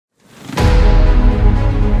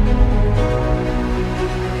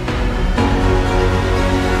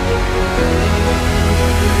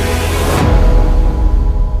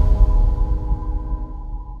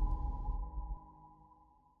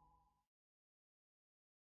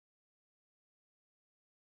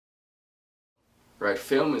right?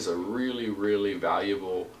 Film is a really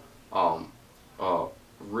valuable,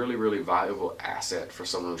 really valuable asset for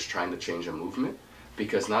someone who's trying to change a movement,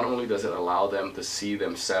 because not only does it allow them to see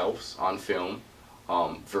themselves on film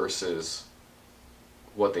versus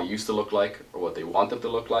what they used to look like or what they want them to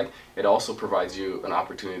look like, it also provides you an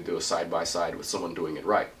opportunity to do a side-by-side with someone doing it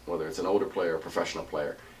right, whether it's an older player or a professional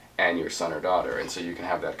player, and your son or daughter, and so you can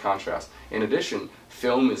have that contrast. In addition,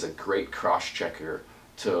 film is a great cross-checker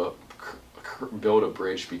to build a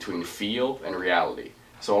bridge between feel and reality.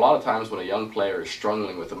 So a lot of times when a young player is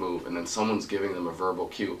struggling with a move and then someone's giving them a verbal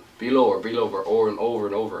cue, be lower, over and over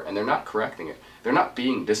and over, and they're not correcting it, they're not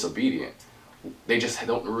being disobedient. They just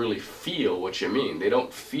don't really feel what you mean. They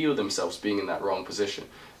don't feel themselves being in that wrong position.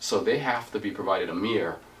 So they have to be provided a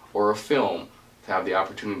mirror or a film to have the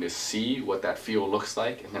opportunity to see what that feel looks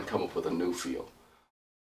like and then come up with a new feel.